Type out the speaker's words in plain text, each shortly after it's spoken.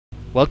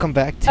Welcome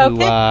back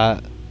to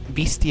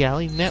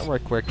Bestiality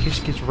Network, where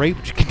Kish gets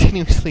raped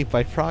continuously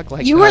by frog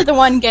like You were the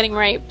one getting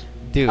raped.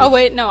 Dude. Oh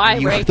wait, no, I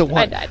you raped. Were the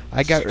one. I died.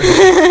 I got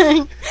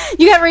raped.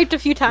 You got raped a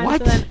few times.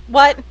 What? And then,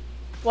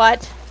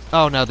 what?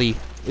 Oh no,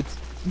 it's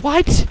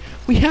what?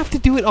 We have to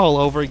do it all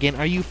over again.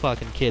 Are you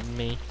fucking kidding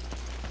me?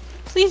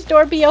 Please,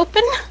 door be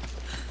open.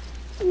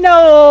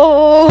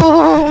 No.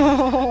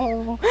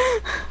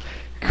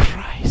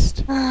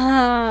 Christ.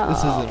 Oh. This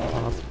is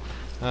impossible.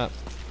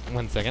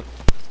 1 second.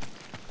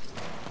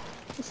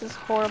 This is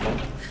horrible.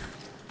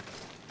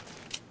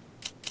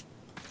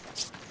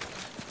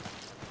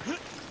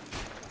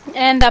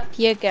 And up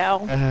you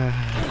go.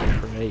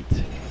 Great.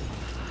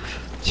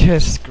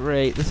 Just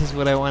great. This is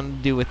what I wanted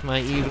to do with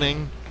my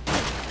evening.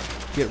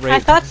 Get raped. I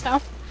thought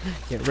so.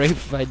 Get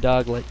raped by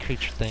dog-like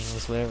creature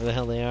things, whatever the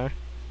hell they are.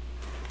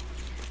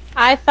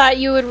 I thought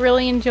you would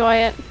really enjoy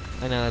it.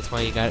 I know, that's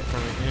why you got it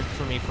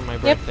for me for my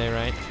birthday,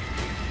 right?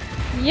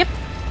 Yep.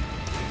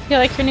 You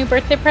like your new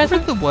birthday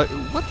present? What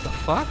the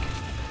fuck?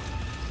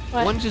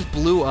 What? One just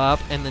blew up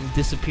and then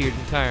disappeared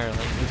entirely.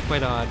 It's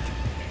quite odd.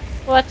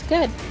 Well, that's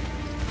good.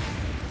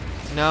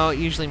 No, it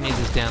usually means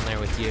it's down there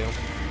with you.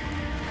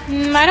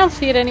 I don't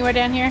see it anywhere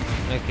down here.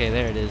 Okay,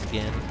 there it is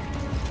again.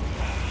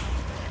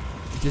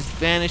 It just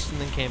vanished and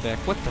then came back.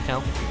 What the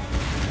hell?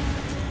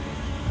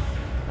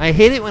 I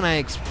hate it when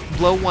I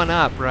blow one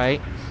up, right?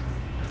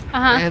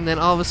 Uh-huh. And then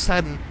all of a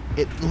sudden,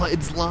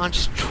 it's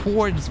launched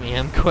towards me.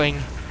 I'm going,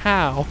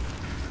 how?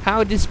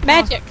 How is this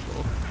magic.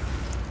 possible?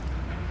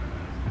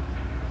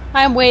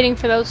 I'm waiting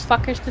for those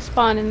fuckers to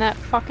spawn in that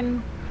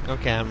fucking...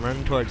 Okay, I'm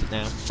running towards it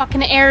now.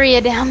 Fucking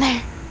area down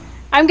there.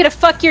 I'm gonna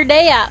fuck your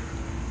day up.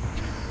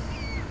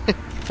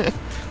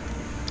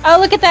 Oh,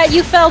 look at that,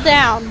 you fell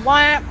down.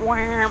 Wham,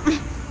 wham.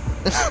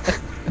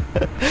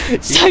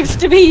 Sucks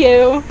to be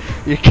you.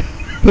 You're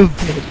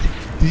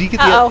Did you get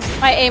the... Uh-oh,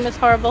 my aim is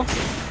horrible.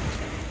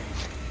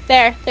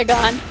 There, they're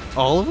gone.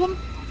 All of them?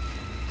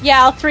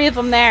 Yeah, all three of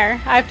them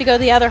there. I have to go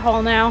the other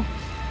hole now.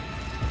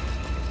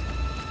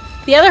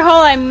 The other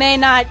hole, I may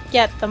not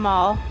get them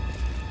all.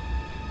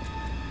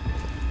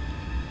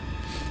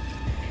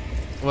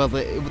 Well,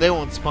 they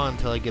won't spawn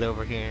until I get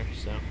over here,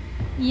 so...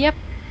 Yep.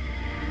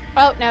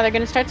 Oh, now they're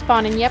gonna start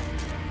spawning, yep.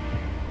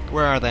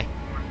 Where are they?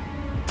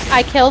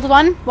 I killed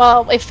one.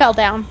 Well, it fell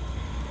down.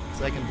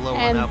 So I can blow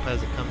one up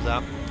as it comes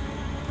up.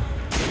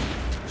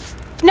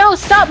 No,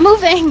 stop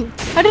moving!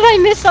 How did I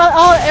miss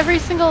every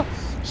single...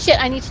 Shit,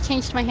 I need to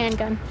change to my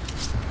handgun.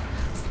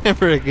 It's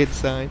never a good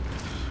sign.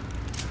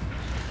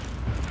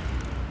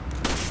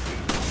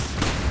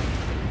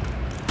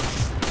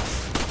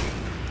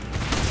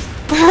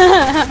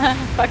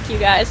 Fuck you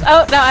guys.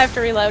 Oh, no, I have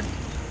to reload.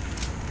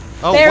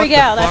 Oh, there we go,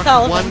 that's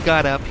all of them. One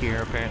got up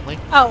here, apparently.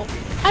 Oh,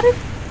 how did...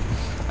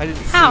 I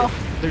didn't see How? it.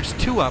 There's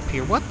two up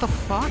here. What the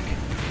fuck?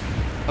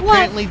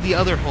 Apparently the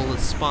other hole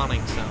is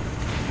spawning some.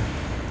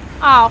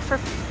 Oh, for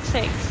f***'s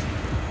sakes.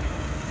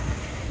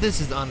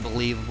 This is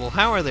unbelievable.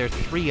 How are there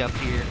three up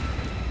here?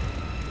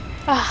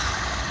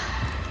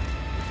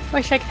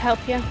 Wish I could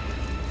help you.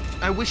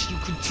 I wish you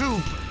could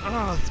too.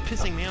 Oh, it's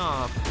pissing me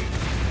off.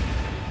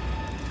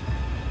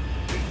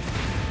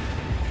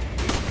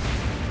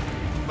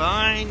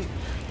 Combine.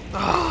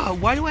 Oh,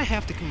 why do I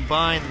have to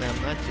combine them?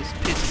 That just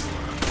pisses me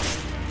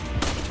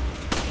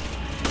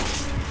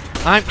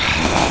off.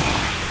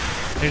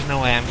 There's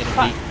no way I'm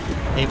gonna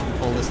be able to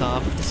pull this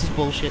off. This is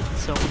bullshit in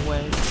so many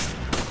ways.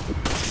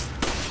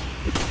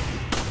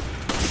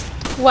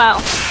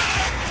 Well.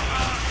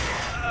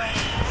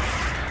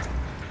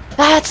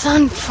 That's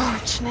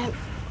unfortunate.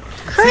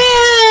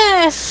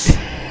 Chris!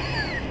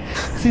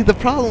 See, the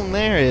problem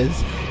there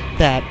is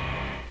that,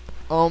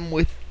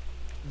 with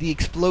the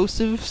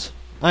explosives,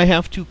 I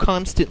have to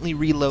constantly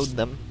reload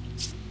them.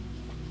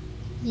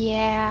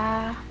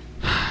 Yeah.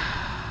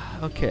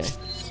 Okay.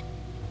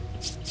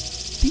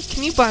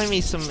 Can you buy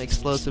me some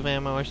explosive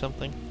ammo or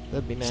something?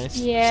 That'd be nice.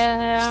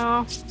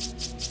 Yeah.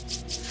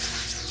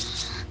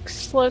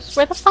 Explosive.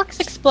 Where the fuck's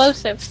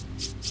explosive?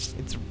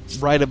 It's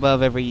right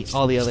above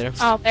all the other.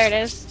 Oh, there it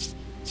is.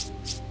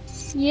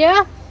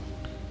 Yeah.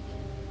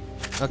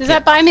 Okay. Does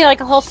that buy me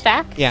like a whole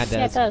stack? Yeah, it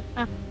does. Yeah, it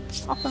does.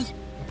 Oh, awesome.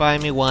 Buy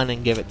me one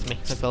and give it to me.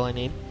 That's all I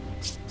need.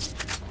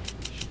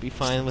 Should be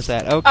fine with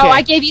that. Okay. Oh,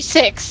 I gave you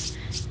 6.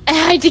 I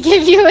had to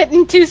give you it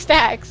in 2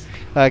 stacks.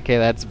 Okay,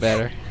 that's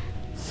better.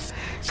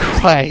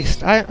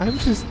 Christ, I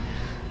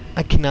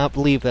cannot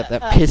believe that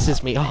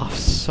pisses me off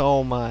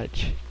so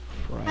much.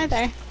 Christ. Hi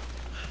there.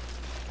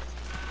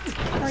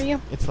 How are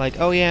you? It's like,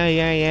 oh yeah,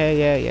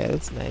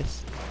 that's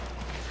nice.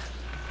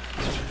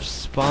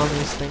 Spawn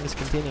these things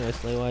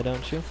continuously, why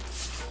don't you?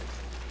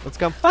 Let's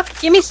go. Fuck,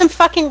 give me some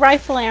fucking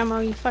rifle ammo,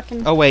 you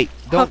fucking... Oh wait,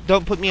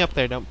 don't put me up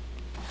there, don't.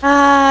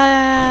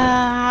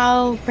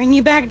 I'll bring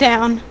you back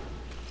down.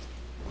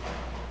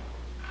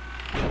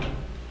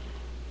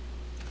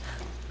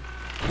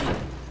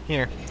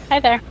 Here. Hi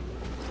there.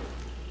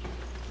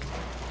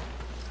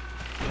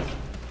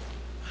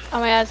 Oh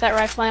my god, is that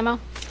rifle ammo?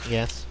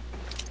 Yes.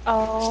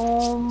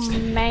 Oh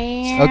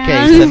man.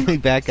 Okay, send me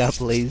back up,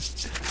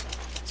 please.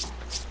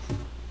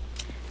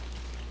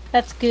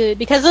 That's good,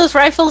 because those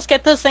rifles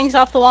get those things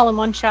off the wall in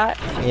one shot.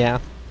 Yeah.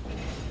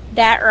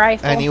 That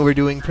rifle. And you were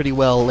doing pretty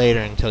well later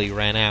until you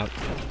ran out.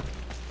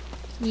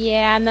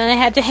 Yeah, and then I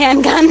had to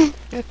handgun.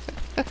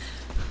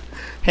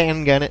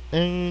 Handgun it.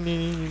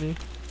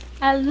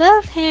 I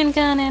love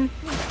handgunning.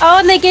 Oh,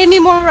 and they gave me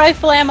more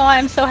rifle ammo.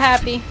 I'm so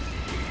happy.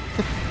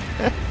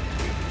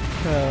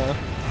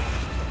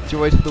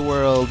 Joy to the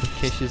world.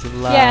 Kish is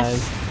alive.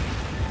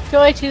 Yes.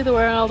 Joy to the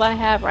world. I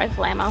have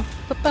rifle ammo.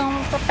 You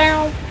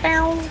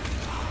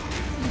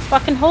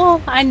fucking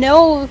hole. I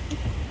know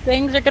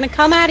things are gonna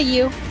come out of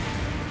you.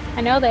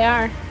 I know they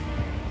are.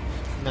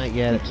 Not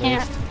yet, You at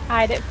can't least.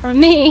 hide it from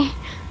me.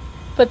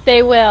 But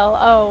they will.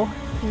 Oh,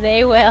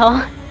 they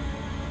will.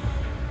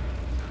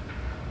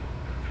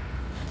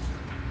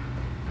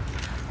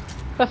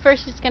 But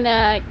first it's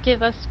gonna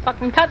give us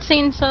fucking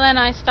cutscene, so then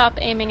I stop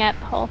aiming at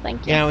the hole.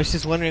 Thank you. Yeah, I was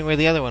just wondering where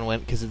the other one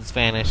went, because it's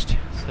vanished.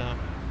 So,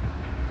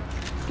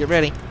 get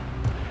ready.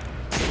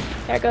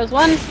 There goes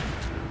one.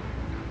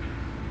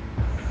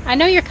 I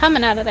know you're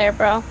coming out of there,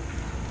 bro.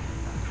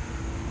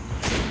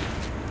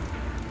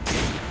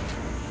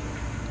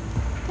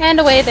 And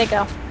away they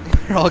go.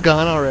 They're all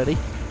gone already.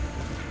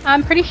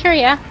 I'm pretty sure,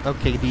 yeah.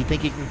 Okay, do you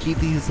think you can keep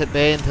these at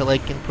bay until I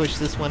can push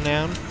this one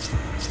down?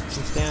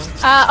 This down?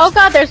 Oh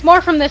god, there's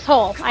more from this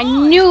hole. I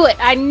knew it.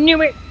 I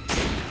knew it.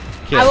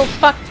 Okay. I will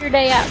fuck your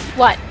day up.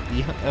 What?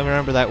 You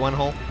remember that one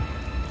hole?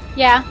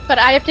 Yeah, but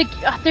I have to...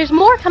 there's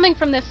more coming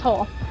from this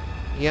hole.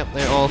 Yep,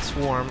 they all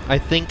swarm. I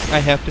think I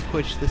have to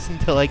push this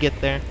until I get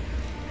there.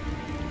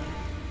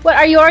 What,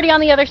 are you already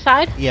on the other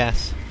side?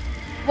 Yes.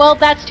 Well,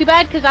 that's too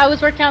bad, because I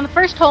was working on the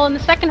first hole, and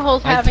the second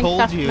hole's having I told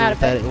stuff you come out of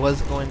that it. it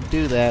was going to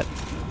do that.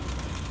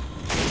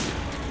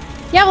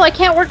 Yeah, well, I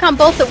can't work on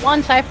both at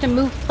once. I have to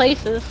move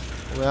places.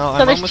 Well,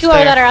 So I'm there's almost two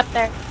there. that are up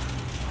there.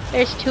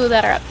 There's two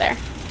that are up there.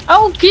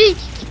 Oh, geez!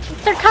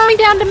 They're coming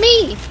down to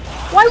me!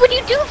 Why would you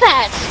do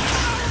that?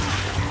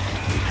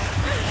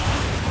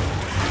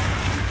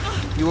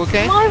 You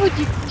okay? Why would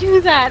you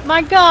do that?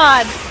 My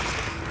god!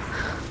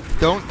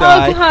 Don't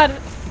die. Oh god!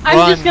 I'm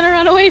Run. just gonna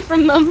run away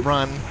from them.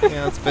 Run.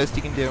 Yeah, that's the best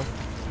you can do.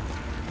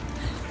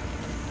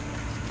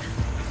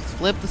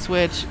 Flip the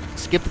switch,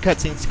 skip the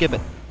cutscene, skip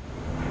it.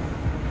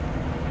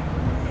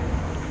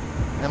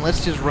 And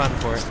let's just run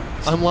for it.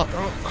 Unlock.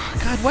 Oh,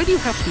 God, why do you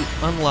have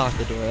to unlock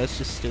the door? That's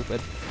just stupid.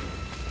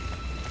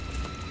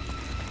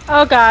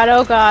 Oh god,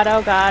 oh god,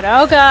 oh god,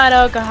 oh god,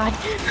 oh god.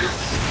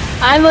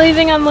 I'm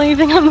leaving, I'm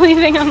leaving, I'm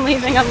leaving, I'm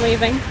leaving, I'm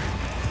leaving.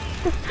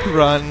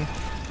 Run.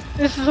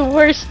 This is the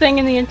worst thing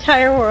in the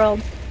entire world.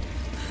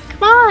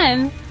 Come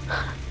on!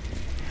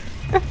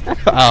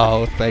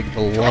 Oh, thank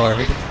the Lord.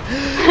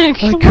 I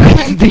Come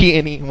couldn't be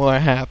any more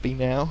happy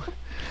now.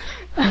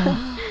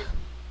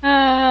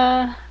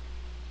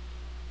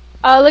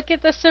 Oh, look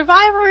at the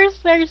survivors!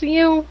 There's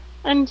you!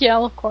 And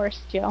Jill, of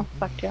course. Jill.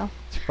 Fuck Jill.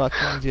 It's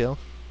fucking Jill.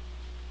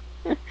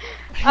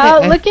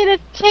 Oh, look at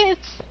its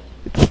tits!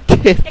 It's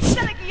tits.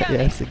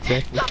 Yes,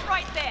 exactly. Stop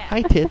right there.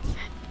 Hi, tits.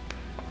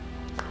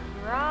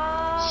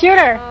 Shoot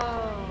her!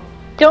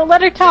 Don't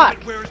let her talk!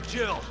 Where's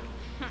Jill?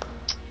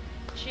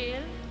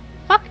 Jill?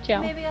 Fuck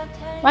Jill. Maybe I'll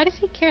tell you. Why does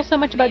he care so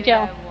much about Maybe Jill?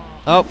 I won't.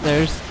 Oh,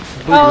 there's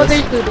Oh, Boobless.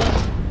 there's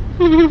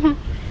Boobless.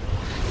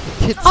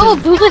 Tits Oh,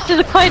 and- Boobless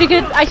is quite a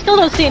good... I still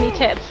don't see any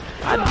tits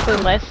on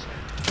Boobless.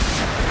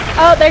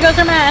 Oh, there goes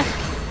her mask.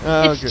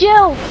 Oh, It's good.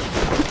 Jill!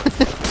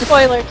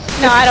 Spoilers.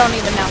 No, I don't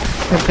even know.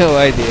 No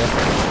idea.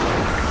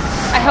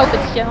 I hope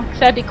it's Jill, because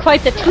that'd be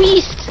quite the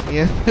twist!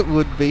 Yeah, it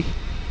would be.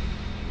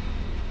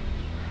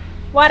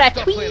 What a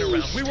Stop playing around.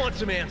 twist! We want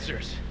some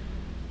answers.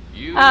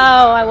 You. Oh,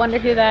 I wonder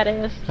who that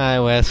is. Hi,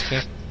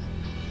 Wesker.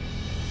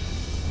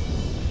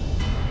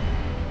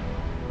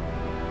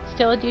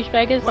 Still a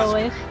douchebag as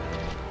always.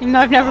 Even though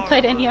I've never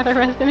played any other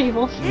Resident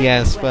Evils.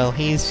 Yes, well,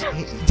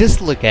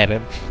 just look at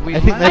him. We I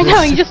think might- I that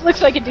know, is- he just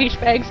looks like a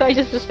douchebag, so I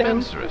just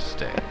assumed. Spencer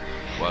estate,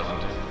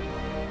 wasn't it?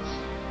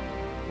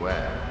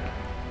 Where?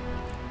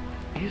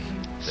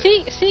 Isn't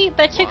See,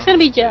 that chick's gonna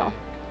be Jill.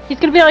 He's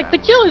gonna be like,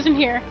 but Jill isn't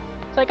here.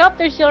 It's like, oh,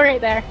 there's Jill right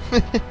there.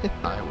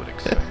 I would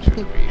expect you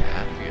to be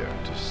happier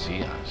to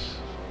see us.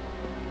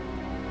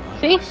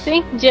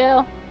 See,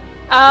 Jill.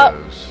 Oh,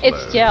 Those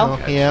it's slow Jill.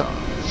 Oh, yep.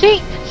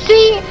 See,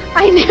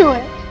 I knew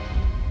it.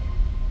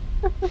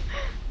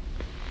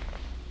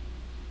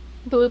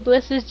 Blue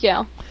Bliss is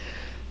Jill.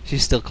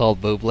 She's still called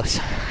Boobless.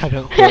 I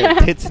don't care.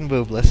 Tits and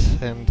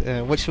Boobless.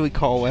 And what should we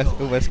call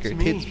Wesker?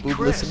 me, Tits, Boobless,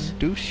 Chris. and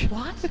Douche?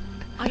 What?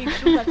 Are you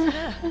sure that's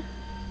her?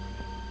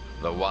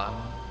 The one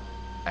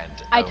and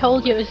I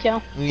told you it only. was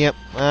Jill. Yep,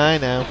 I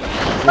know.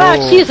 Wow,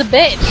 Whoa. she's a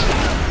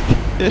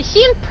bitch. Is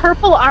she in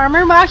purple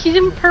armor? Wow, she's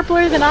even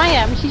purpler than I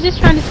am. She's just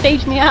trying to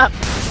stage me up.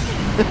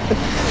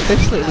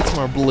 Actually, it looks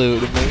more blue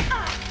to me.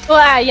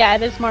 Well, yeah,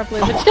 it is more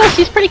blue, but still,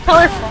 she's pretty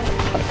colorful.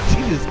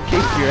 She just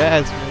kicked your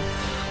ass,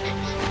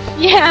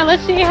 man. Yeah,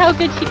 let's see how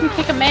good she can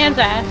kick a man's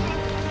ass.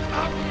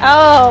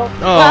 Oh,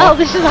 Oh. well,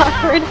 this is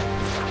awkward.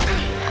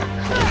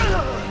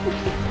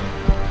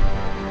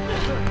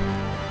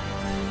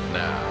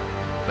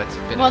 Now, let's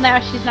finish. Well, now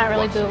she's not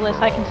really once and boobless.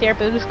 for I can all. see her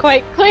boobs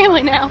quite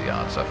clearly now. The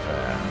odds are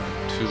fair.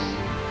 2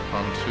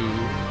 on 2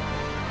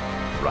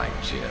 right,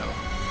 Jill.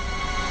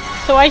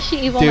 So why is she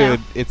evil now?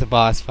 Dude, it's a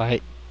boss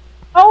fight.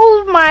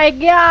 Oh my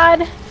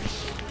god!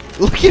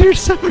 Look at her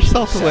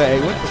somersault away.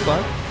 What the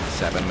fuck?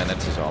 7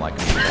 minutes is all I can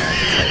stand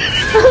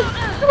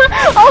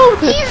Oh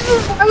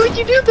Jesus! Why would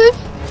you do this?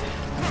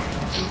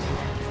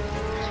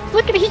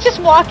 Look at he's just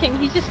walking.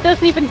 He just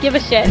doesn't even give a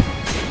shit.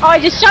 Oh, I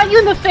just shot you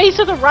in the face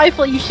with a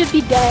rifle. You should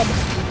be dead.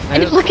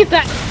 And look at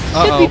that.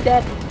 You should be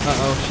dead.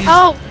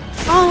 Uh-oh.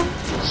 Oh,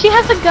 she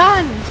has a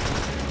gun.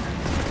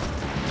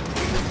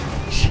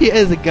 She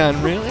has a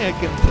gun, really? I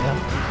can tell.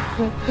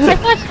 I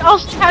thought all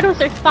she had was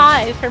her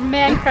thighs, her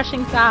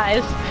man-crushing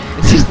thighs.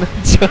 She's not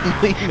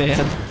Chun-Li,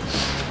 man.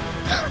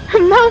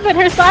 No, but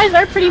her thighs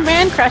are pretty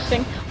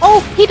man-crushing.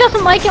 Oh, he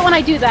doesn't like it when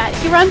I do that.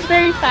 He runs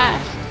very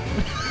fast.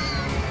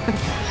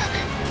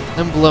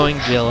 I'm blowing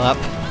Jill up.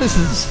 This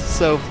is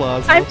so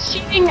plausible. I'm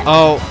shooting.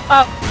 Oh.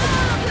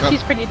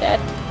 She's pretty dead.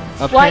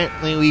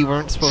 Apparently we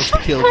weren't supposed to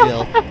kill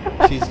Jill.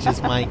 She's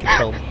just mind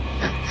controlled.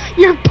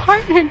 Your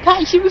partner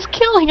died. She was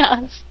killing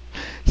us.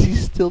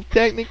 She's still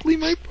technically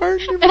my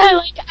partner.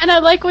 And I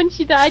like when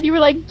she died. You were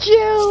like,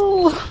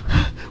 Jill.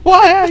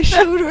 Why I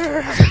shoot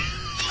her?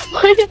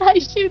 Why did I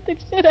shoot the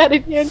shit out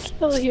of you and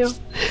kill you?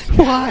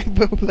 Why,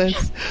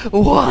 Boobless?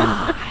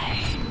 Why?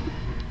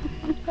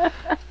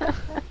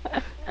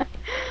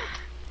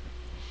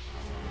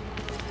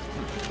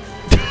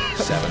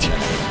 7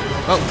 minutes.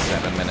 Oh.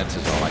 7 minutes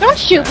is all I Don't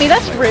shoot me.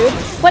 That's rude.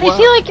 What is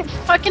he like?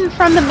 Fucking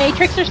from the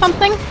Matrix or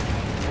something?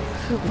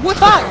 What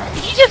Fuck!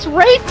 He just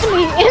raped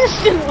me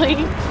instantly.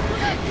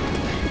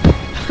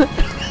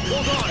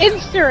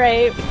 Insta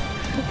rape.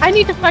 I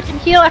need to fucking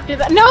heal after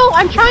that. No,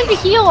 I'm trying to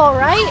heal. All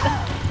right.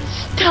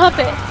 Stop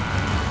it.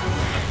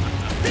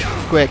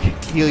 Quick,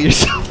 heal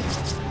yourself.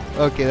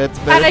 Okay, that's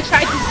better. And I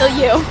tried to kill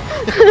you.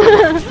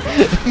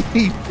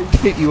 He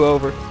hit you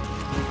over.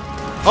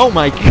 Oh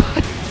my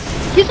god.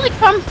 He's like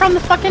from the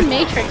fucking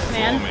Matrix,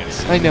 man.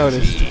 I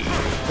noticed.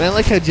 And I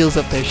like how Jill's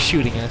up there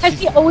shooting us. Has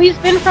he always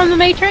been from the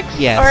Matrix?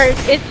 Yes. Or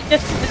it's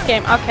just this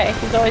game? Okay,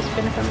 he's always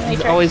been from the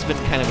Matrix. He's always been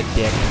kind of a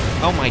dick.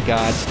 Oh my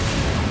god.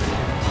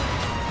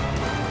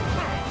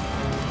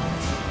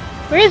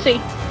 Where is he?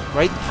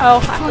 Right Oh,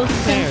 fucking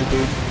there,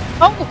 dude.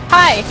 Oh,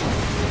 hi.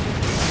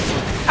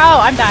 Oh,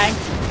 I'm dying.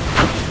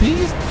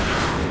 He's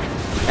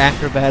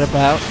acrobat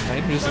about.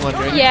 I'm just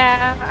wondering.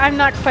 Yeah, I'm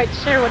not quite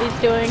sure what he's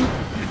doing.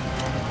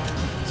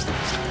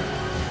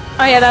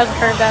 Oh yeah, that was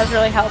perfect. That was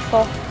really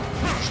helpful.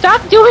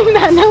 Stop doing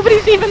that!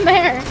 Nobody's even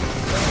there! I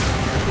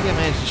think I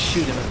managed to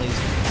shoot him at least.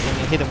 I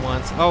mean, hit him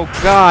once. Oh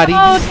god, he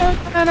Oh,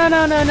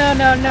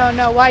 just...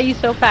 no. Why are you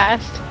so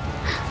fast?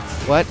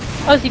 What?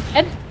 Oh, is he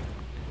dead?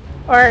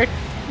 Or,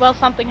 well,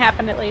 something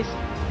happened at least.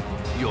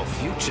 Your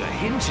future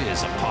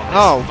hinges upon this.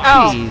 Oh,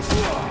 Oh.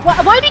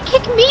 jeez. Why did he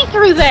kick me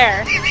through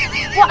there?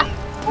 What?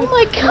 Oh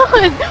my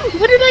god!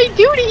 What did I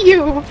do to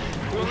you?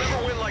 We'll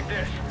never win like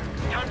this.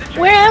 Time to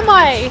Where am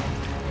I?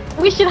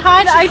 We should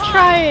hide. I'm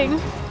trying.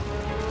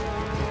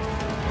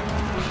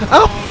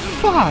 Oh,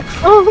 fuck!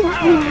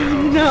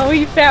 Oh no,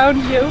 he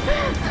found you.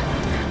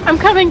 I'm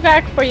coming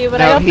back for you,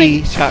 but I No, don't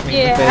he think. shot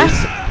me in the Yeah.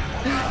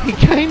 face. He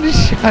kinda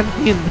shot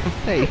me in the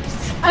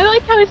face. I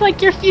like how he's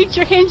like, your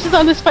future hinges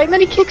on this fight, and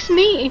then he kicks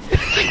me.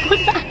 Like,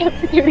 what the hell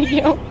are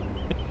you do?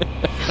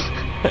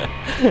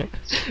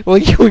 Well,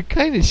 you were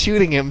kinda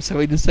shooting him, so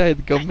he decided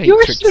to go Matrix. You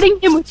were shooting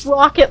him with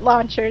rocket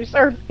launchers,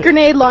 or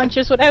grenade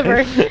launchers,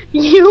 whatever.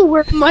 You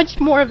were much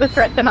more of a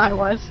threat than I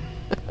was.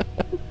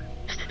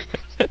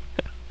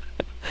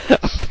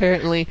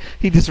 Apparently,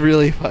 he just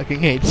really fucking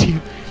hates you.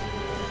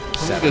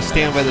 I'm gonna go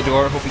stand by the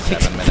door, hope he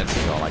kicks 7 minutes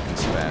is all I can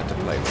spare to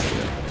play with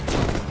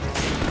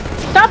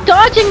you. Stop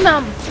dodging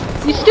them!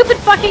 You stupid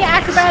fucking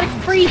acrobatic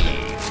freak!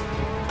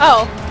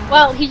 Oh,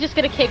 well, he's just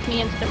gonna kick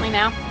me instantly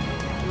now.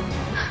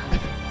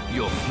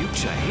 Your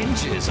future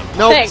hinges upon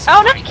Nope. Thanks.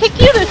 Oh no, I kicked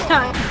you this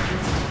time!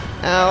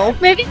 Ow.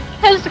 Maybe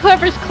because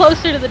whoever's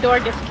closer to the door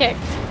gets kicked.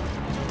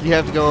 You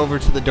have to go over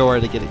to the door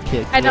to get it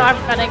kicked. I know, I'm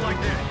running. like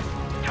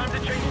this. Time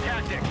to change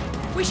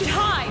tactics. We should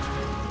hide.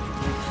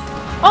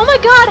 Oh my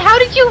god, how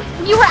did you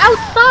were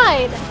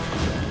outside!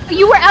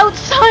 You were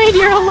outside,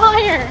 you're a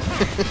liar!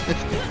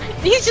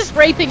 He's just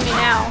raping me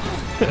now.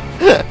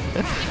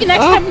 Maybe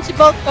next time we should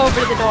both go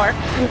over to the door.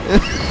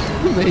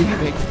 Maybe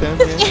next time,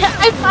 yeah.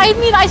 Yeah, I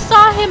mean, I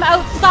saw him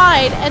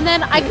outside, and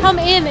then I come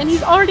in, and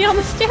he's already on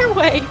the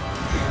stairway.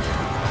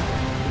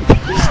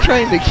 He's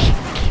trying to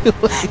kill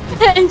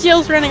me. And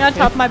Jill's running on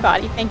top of my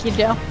body. Thank you,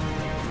 Jill.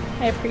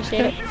 I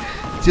appreciate it.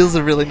 Jill's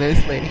a really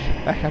nice lady.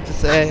 I have to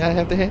say, I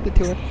have to hand it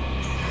to her.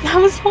 That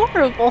was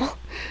horrible.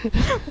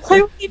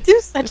 Why would you do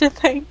such a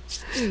thing?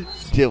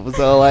 Jill was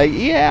all like,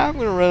 yeah, I'm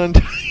gonna run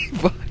into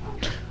you.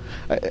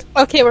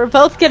 Okay, we're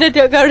both gonna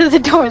go to the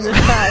door this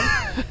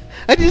time.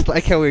 I just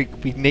like how we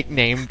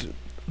nicknamed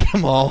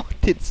them all.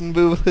 Tits and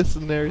Boobless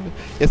and everything.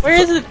 Yes, Where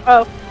is it?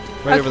 Oh,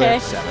 right over there.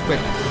 okay. 7 Quick.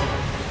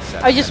 minutes.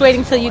 I was just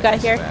waiting till you got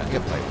here. To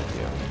play with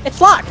you. It's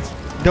locked.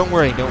 Don't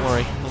worry, don't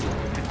worry.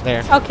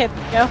 There. Okay,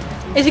 there we go.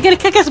 Is he gonna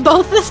kick us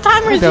both this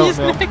time, or I is he don't just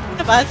know. gonna pick one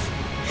of us?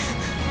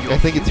 Your I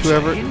think it's future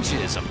whoever-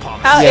 hinges upon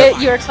Oh, Yeah.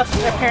 you're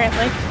closer,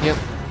 apparently. Yep.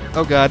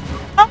 Oh god.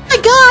 Oh my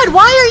god! god,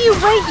 why are you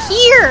right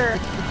here?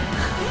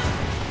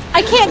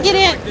 I can't get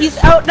in. He's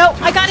oh no,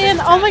 I got in.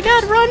 Oh my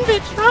god, run,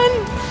 bitch,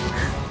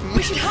 run.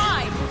 We should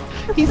hide.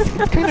 It's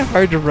kind of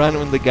hard to run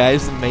when the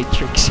guy's the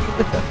Matrix.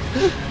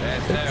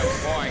 There's no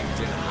point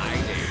in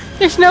hiding.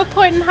 There's no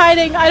point in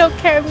hiding. I don't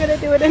care. I'm gonna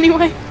do it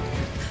anyway.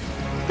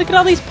 Look at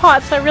all these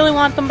pots. I really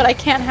want them, but I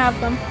can't have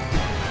them.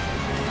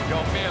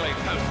 You're merely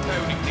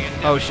postponing the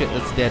inevitable. Oh shit,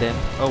 that's dead end.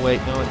 Oh wait,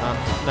 no it's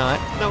not.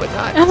 No it's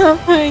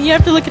not. You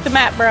have to look at the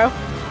map, bro.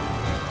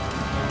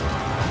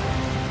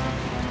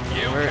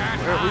 You Where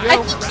can't we hide.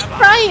 go? I think he's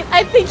right.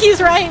 I think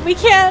he's right. We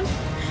can.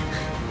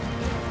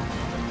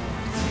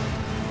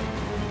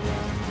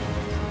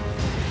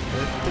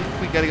 I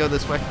think we gotta go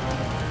this way.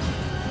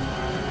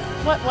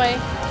 What way?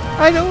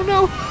 I don't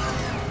know.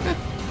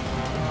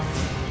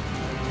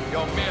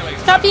 You're merely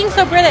Stop being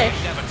so British.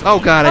 Oh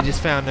god, I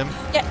just found him.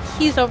 Yeah,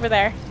 he's over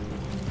there.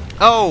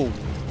 Oh!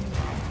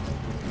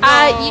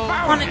 You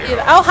want to do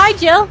that? Oh, hi,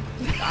 Jill.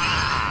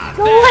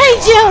 Go away,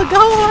 Jill.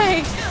 Go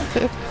away.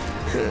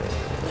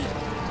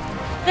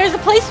 There's a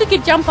place we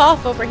could jump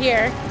off over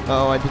here.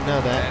 Oh, I didn't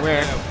know that.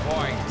 Where? no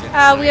point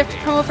in We have to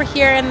come over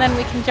here and then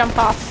we can jump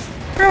off.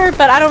 Sure,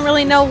 but I don't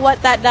really know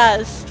what that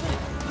does.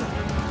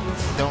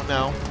 Don't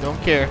know.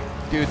 Don't care.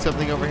 Dude,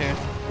 something over here.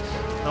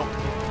 Nope.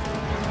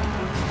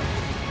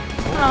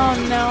 Oh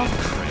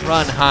no.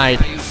 Run, hide.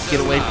 Get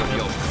away from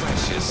him.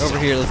 Over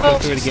here, let's go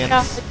through it again.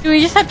 God. Do we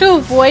just have to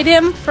avoid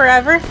him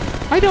forever?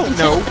 I don't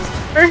know.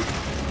 Or-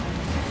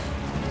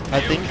 I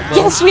think.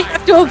 Yes, we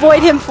have to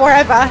avoid him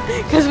forever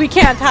because we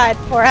can't hide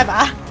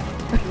forever.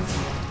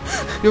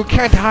 You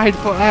can't hide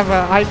forever.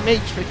 I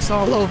Matrix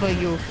all over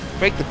you.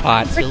 Break the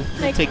pots. It'll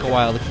take a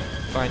while to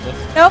find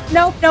us. Nope,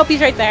 nope, nope.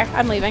 He's right there.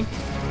 I'm leaving.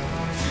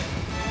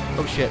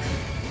 Oh shit.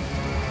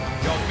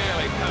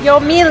 You're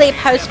merely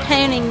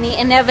postponing the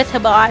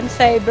inevitable. I'm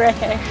so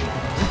British.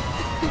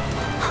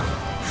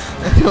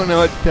 I don't know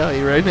what to tell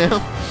you right now.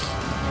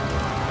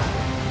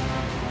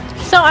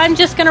 So I'm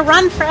just gonna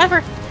run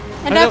forever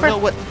and I don't ever. know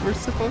what we're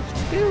supposed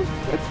to do.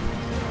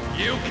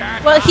 You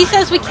can't Well, he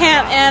says we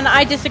can't, and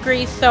I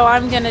disagree, so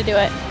I'm gonna do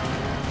it.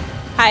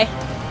 Hi.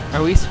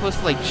 Are we supposed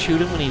to like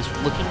shoot him when he's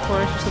looking for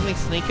us or something?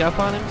 Sneak up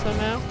on him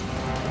somehow?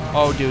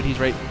 Oh, dude, he's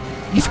right.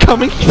 He's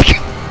coming. He's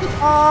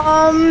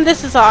coming.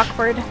 This is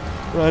awkward.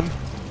 Run.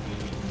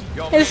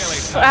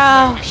 It's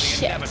oh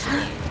shit.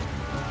 I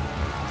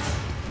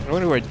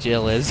wonder where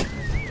Jill is.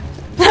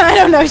 I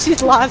don't know.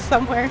 She's lost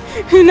somewhere.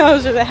 Who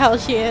knows where the hell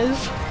she is?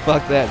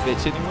 Fuck that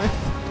bitch anyway.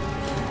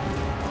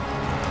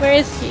 Where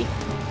is she?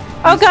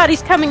 Oh god,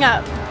 he's coming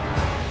up.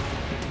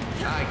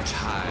 I'm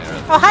tired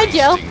of Oh, hi,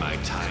 Jill. wasting my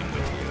time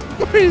with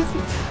you. Where is he?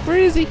 Where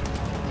is he?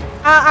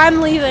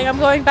 I'm leaving. I'm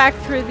going back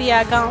through the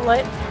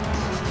gauntlet.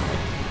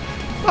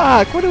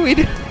 Fuck, what do we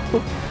do?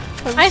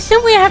 I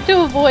assume we have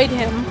to avoid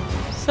him.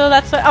 So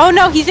that's what. Oh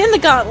no, he's in the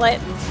gauntlet.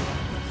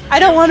 I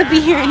don't want to be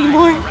here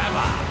anymore.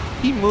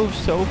 He moves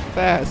so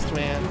fast,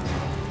 man.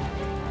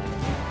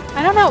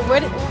 I don't know.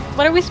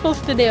 What are we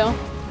supposed to do?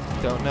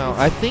 Don't know.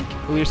 I think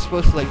we're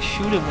supposed to like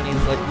shoot him when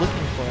he's like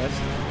looking for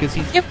us. Because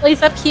he's Yep,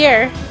 he's up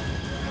here.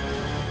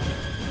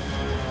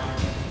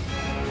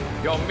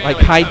 You're merely like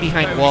hide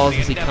behind postponing walls the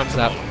as he comes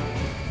up.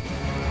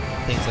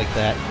 inevitable. Things like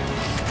that.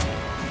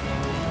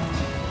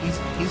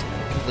 He's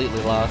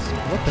completely lost.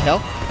 What the hell?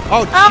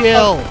 Oh, Oh.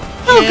 Jill!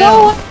 Oh,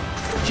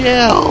 go!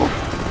 Jill!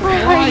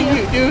 Where Why are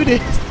you? you do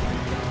this?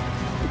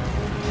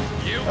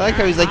 I like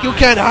how he's like, you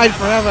can't hide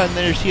forever,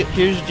 and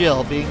here's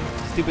Jill being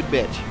a stupid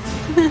bitch.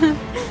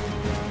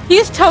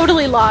 He's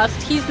totally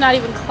lost. He's not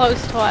even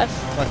close to us.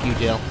 Fuck you,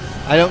 Jill.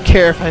 I don't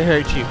care if I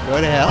hurt you. Go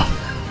to hell.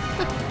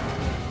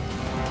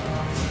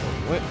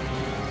 What?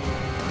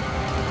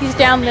 He's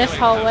down this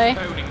hallway.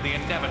 Postponing the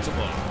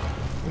inevitable.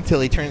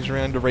 Until he turns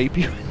around to rape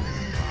you.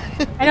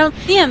 I don't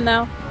see him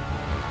though.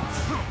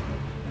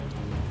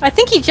 I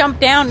think he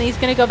jumped down and he's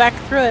gonna go back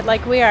through it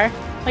like we are.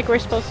 Like we're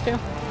supposed to.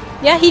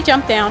 Yeah, he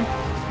jumped down.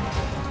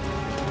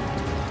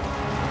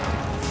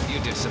 You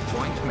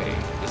disappoint me.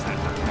 Is that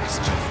the best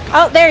you've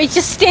got? Oh, there, he's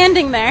just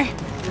standing there.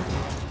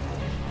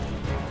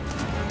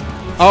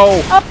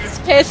 Oh, Oh, he's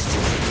pissed.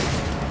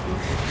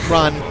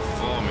 run.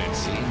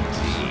 Performance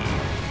indeed.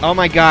 Oh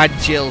my god,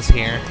 Jill's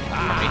here.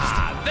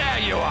 Ah, there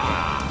you are.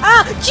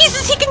 Ah,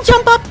 Jesus, he can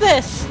jump up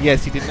this.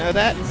 Yes, you didn't know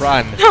that?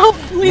 Run. No,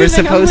 We're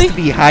supposed to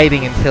be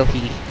hiding until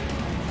he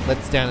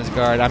lets down his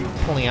guard. I'm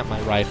pulling out my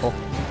rifle.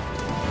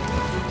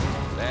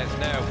 There's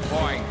no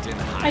point in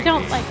hiding. I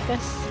don't like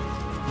this.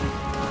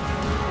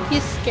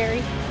 He's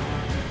scary.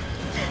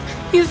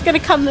 He's gonna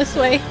come this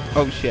way.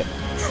 Oh shit.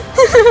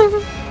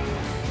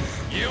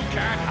 You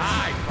can't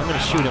hide. I'm gonna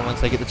shoot him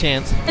once I get the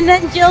chance. And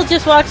then Jill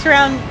just walks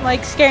around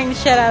like scaring the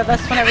shit out of us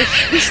whenever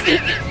she's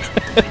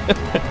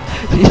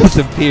He just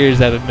appears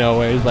out of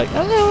nowhere. He's like,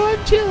 hello,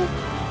 I'm Jill.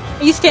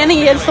 Are you standing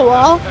against the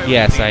wall?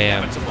 Yes, I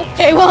am.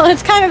 Okay, well,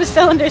 it's kind of a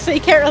cylinder, so you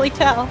can't really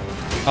tell.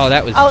 Oh,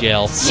 that was Oh,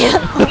 Jill.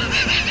 Jill.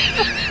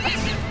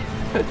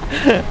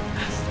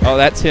 Oh,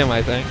 that's him,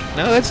 I think.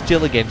 No, that's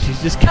Jill again. She's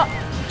just... No,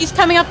 he's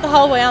coming up the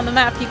hallway on the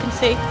map, you can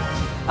see.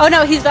 Oh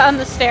no, he's on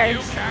the stairs.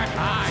 You can't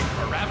hide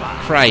forever.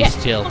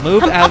 Christ, Jill.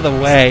 Move out of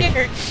the way.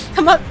 Stairs.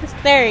 Come up the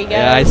There you go.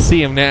 Yeah, I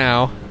see him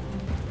now.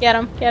 Get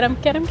him, get him,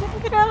 get him, get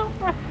him, get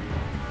him.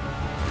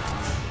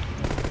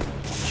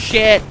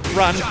 Shit,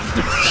 run.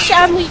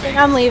 I'm leaving,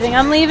 I'm leaving,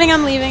 I'm leaving,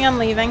 I'm leaving, I'm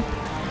leaving.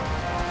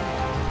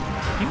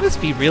 You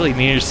must be really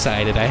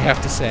nearsighted, I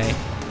have to say.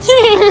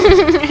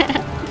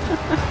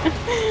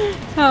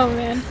 Oh,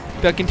 man.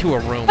 Duck into a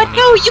room. But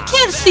no, you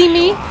can't see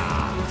me.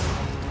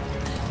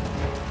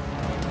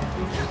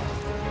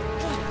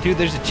 Dude,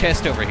 there's a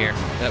chest over here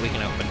that we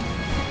can open.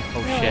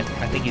 Oh shit,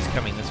 I think he's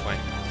coming this way.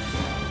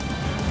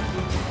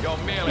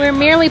 We're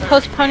merely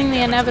postponing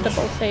the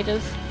inevitable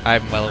stages.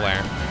 I'm well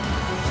aware.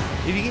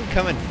 If you can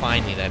come and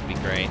find me, that'd be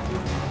great.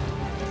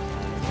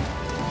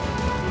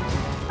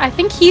 I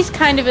think he's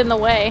kind of in the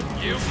way.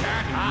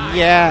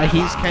 Yeah,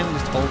 he's kind of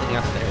just holding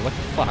up there. What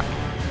the fuck?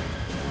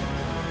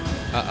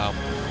 Uh-oh.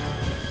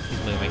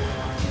 He's moving.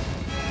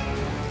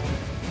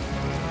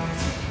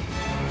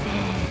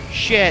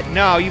 Shit,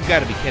 no, you've got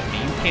to be kidding me.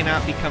 You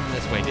cannot be coming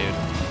this way, dude.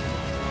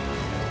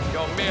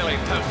 You're merely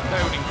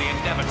postponing the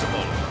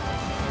inevitable.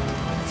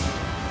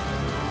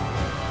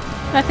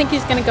 I think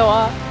he's gonna go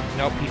off.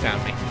 Nope, he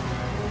found me.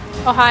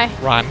 Oh, hi.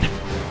 Run.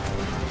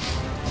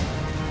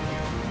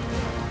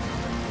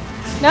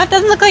 No, it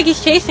doesn't look like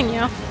he's chasing you.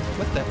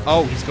 What the?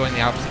 Oh, he's going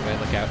the opposite way.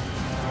 Look out.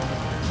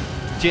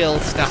 Jill,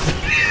 stop it.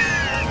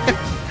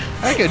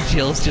 I think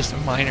Jill's just a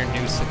minor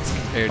nuisance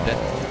compared to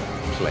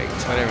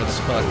whatever the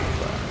fuck.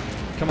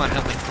 Come on,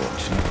 help me.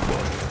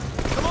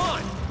 Come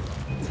on!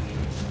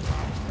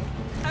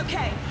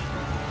 Okay.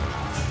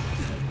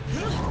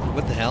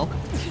 What the hell?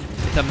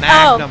 It's a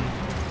magnum.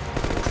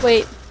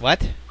 Wait,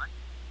 What?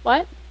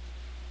 what?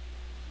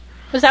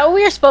 Was that what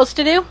we were supposed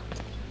to do?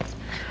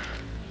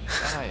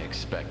 I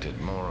expected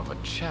more of a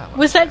challenge.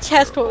 Was that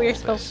chest what we were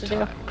supposed to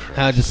do?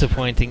 How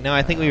disappointing. No,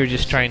 I think we were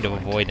just trying to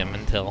avoid him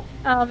until...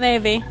 Oh,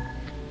 maybe.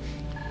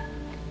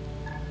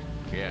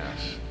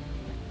 Yes.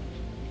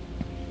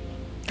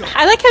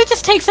 I like how he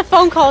just takes a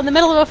phone call in the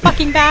middle of a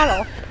fucking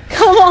battle.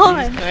 Come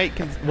on.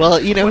 Well,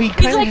 you know, he He's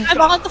kind like, of...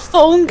 I'm on the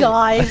phone,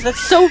 guys. That's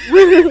so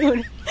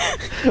rude.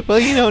 Well,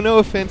 you know, no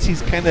offense,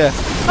 he's kind of...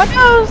 Oh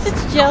no,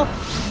 it's Jill.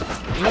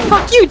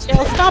 Fuck you,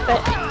 Jill. Stop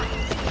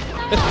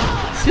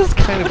it. Jill's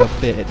kind of a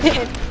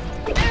bitch.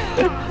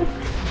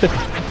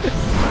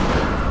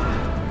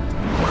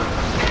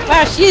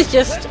 Wow, she is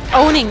just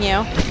owning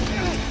you.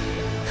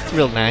 It's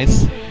real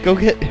nice. Go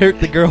hurt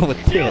the girl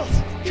with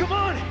tits. Come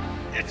on!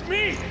 It's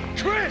me,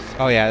 Chris!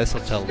 Oh yeah, this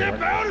will totally Snap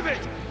work. out of it!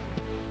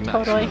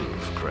 Totally. Nice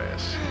move,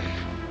 Chris.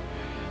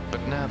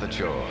 But now that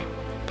your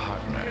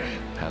partner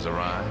has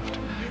arrived,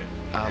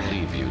 I'll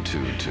leave you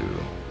two to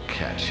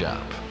catch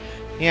up.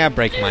 Yeah,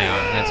 break my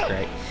arm. That's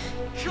great.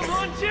 Come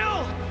on,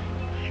 Jill!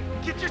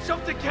 Get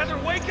yourself together,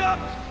 wake up!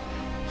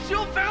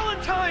 Jill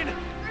Valentine!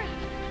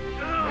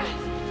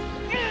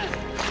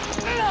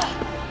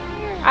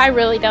 I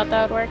really doubt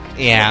that would work.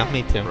 Yeah,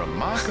 me too.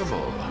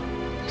 Remarkable.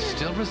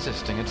 Still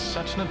resisting at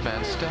such an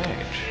advanced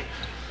stage.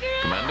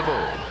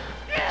 Commendable,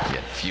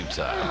 yet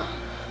futile.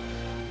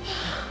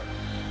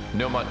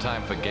 No more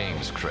time for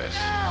games, Chris.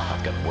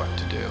 I've got work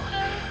to do.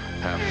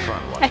 Have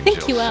fun watching I think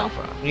Jill you will.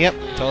 suffer. Yep,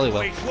 totally will.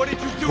 Wait, what did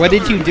you do? What to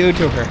did her? you do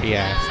to her, he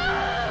asked.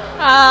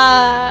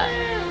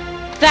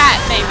 That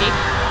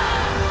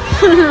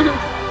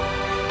maybe.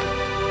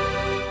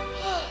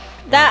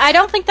 That I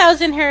don't think that was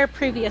in her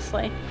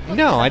previously.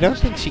 No, I don't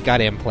think she got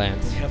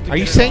implants. Are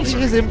you saying she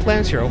has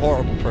implants? You're a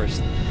horrible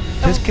person.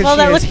 Just because Well, she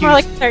that has looks more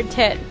like a third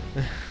tit.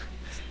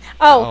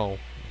 Oh, Oh,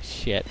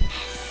 shit.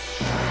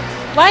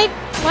 why?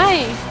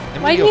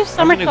 I'm Why gonna do you go, I'm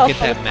somersault? gonna get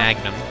that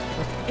magnum.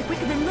 If we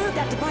can remove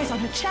that device on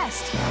her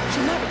chest, she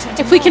might return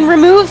to If we can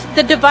normal. remove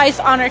the device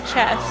on her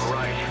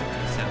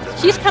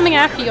chest. She's coming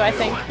after you, I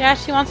think. Yeah,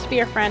 she wants to be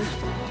your friend.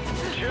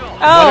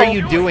 Oh. What are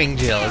you doing,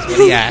 Jill? Is what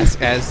he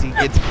asks as he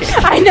gets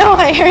kicked. I know,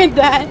 I heard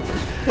that.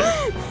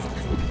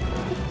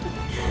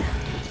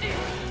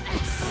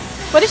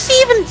 What is she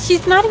even?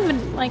 She's not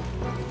even, like...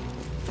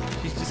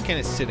 She's just kind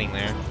of sitting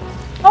there.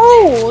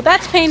 Oh,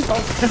 that's painful.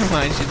 Never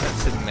mind, she's not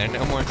sitting there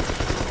no more.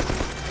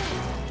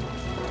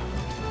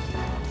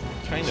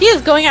 Trying to... She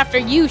is going after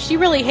you. She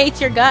really hates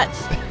your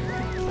guts.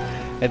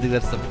 I think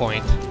that's the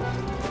point.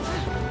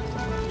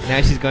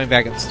 Now she's going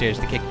back upstairs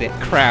to kick the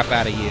crap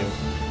out of you.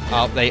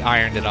 Oh, they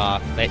ironed it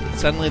off.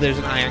 Suddenly there's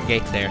an iron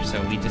gate there,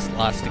 so we just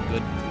lost a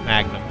good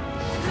magnum.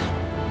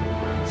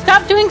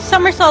 Stop doing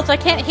somersaults. I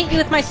can't hit you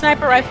with my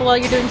sniper rifle while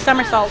you're doing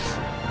somersaults.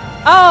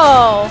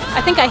 Oh,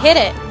 I think I hit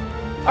it.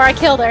 Or I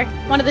killed her.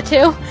 One of the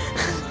two.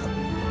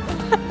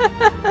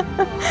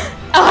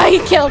 Oh,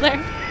 I killed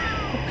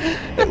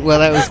her. Well,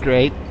 that was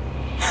great.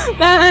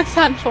 That's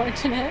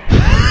unfortunate.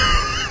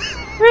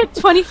 We're at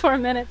 24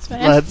 minutes,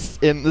 man. Let's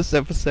end this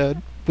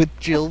episode with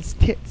Jill's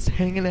tits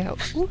hanging out.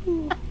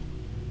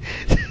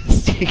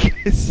 See you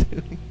guys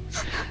soon.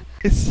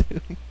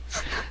 Soon.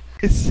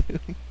 Soon.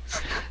 Soon.